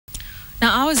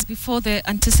Now, hours before the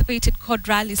anticipated CORD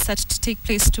rally set to take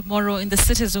place tomorrow in the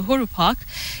city's Uhuru Park,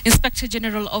 Inspector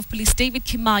General of Police David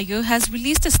Kimayo has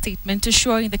released a statement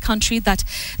assuring the country that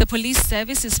the police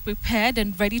service is prepared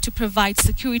and ready to provide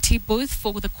security both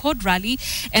for the CORD rally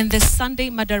and the Sunday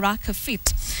Madaraka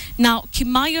Fit. Now,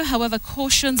 Kimayo, however,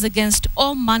 cautions against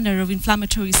all manner of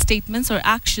inflammatory statements or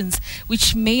actions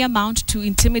which may amount to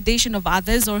intimidation of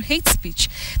others or hate speech.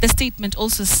 The statement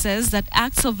also says that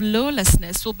acts of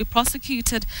lawlessness will be prosecuted,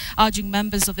 urging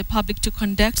members of the public to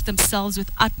conduct themselves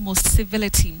with utmost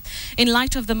civility. In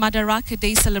light of the Madaraka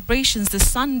Day celebrations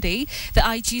this Sunday, the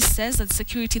IG says that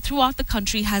security throughout the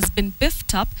country has been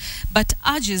beefed up, but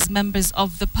urges members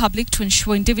of the public to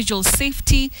ensure individual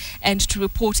safety and to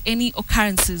report any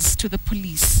occurrences to the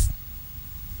police.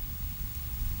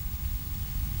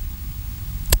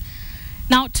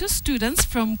 Now, 2 students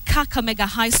from Kakamega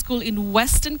High School in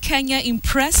Western Kenya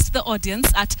impressed the audience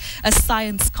at a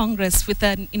science congress with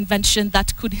an invention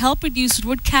that could help reduce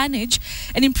road carnage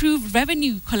and improve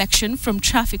revenue collection from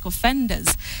traffic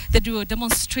offenders. The duo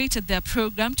demonstrated their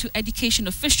program to education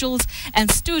officials and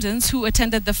students who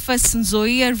attended the first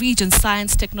Nzoia Region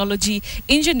Science, Technology,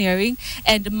 Engineering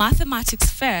and Mathematics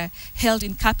Fair held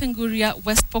in Kapenguria,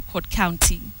 West Pokot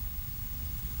County.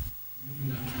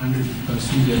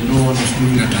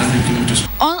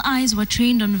 All eyes were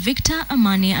trained on Victor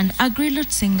Amani and Agri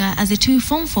Lutsinga as the 2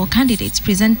 Form 4 candidates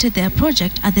presented their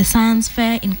project at the science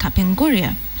fair in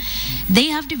Kapenguria. They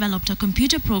have developed a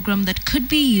computer program that could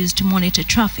be used to monitor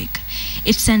traffic.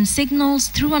 It sends signals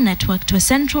through a network to a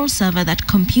central server that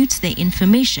computes the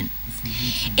information.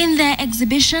 In their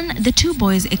exhibition, the 2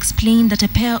 boys explained that a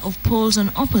pair of poles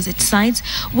on opposite sides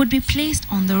would be placed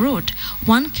on the road,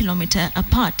 1 kilometer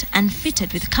apart and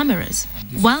fitted with cameras.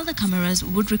 While the cameras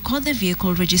would record the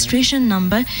vehicle registration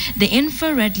number, the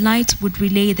infrared lights would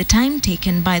relay the time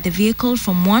taken by the vehicle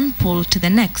from one pole to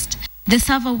the next. The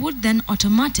server would then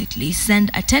automatically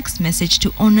send a text message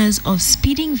to owners of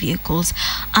speeding vehicles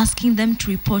asking them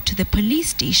to report to the police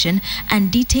station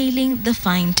and detailing the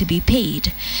fine to be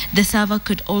paid. The server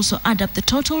could also add up the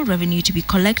total revenue to be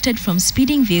collected from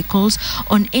speeding vehicles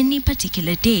on any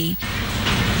particular day.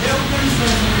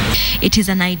 It is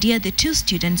an idea the 2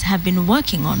 students have been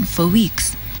working on for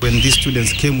weeks. When these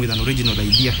students came with an original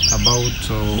idea about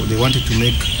they wanted to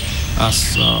make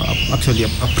us actually a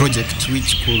project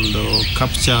which could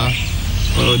capture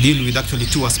deal with actually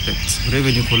 2 aspects: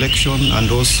 revenue collection and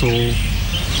also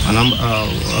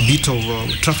a bit of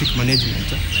traffic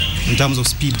management in terms of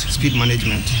speed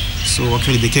management. So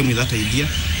actually they came with that idea,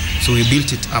 so we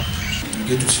built it up.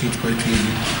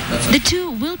 The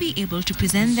 2 will be able to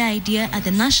present the idea at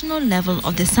the national level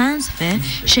of the science fair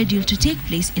scheduled to take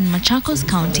place in Machakos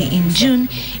County in June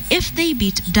if they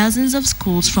beat dozens of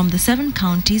schools from the 7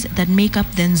 counties that make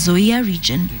up the Nzoia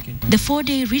region. The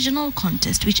 4-day regional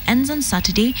contest, which ends on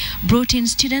Saturday, brought in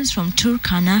students from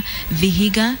Turkana,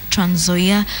 Vihiga, Trans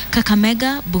Nzoia,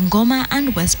 Kakamega, Bungoma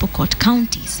and West Pokot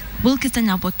counties. Wilkis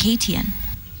Tanyabwa, KTN.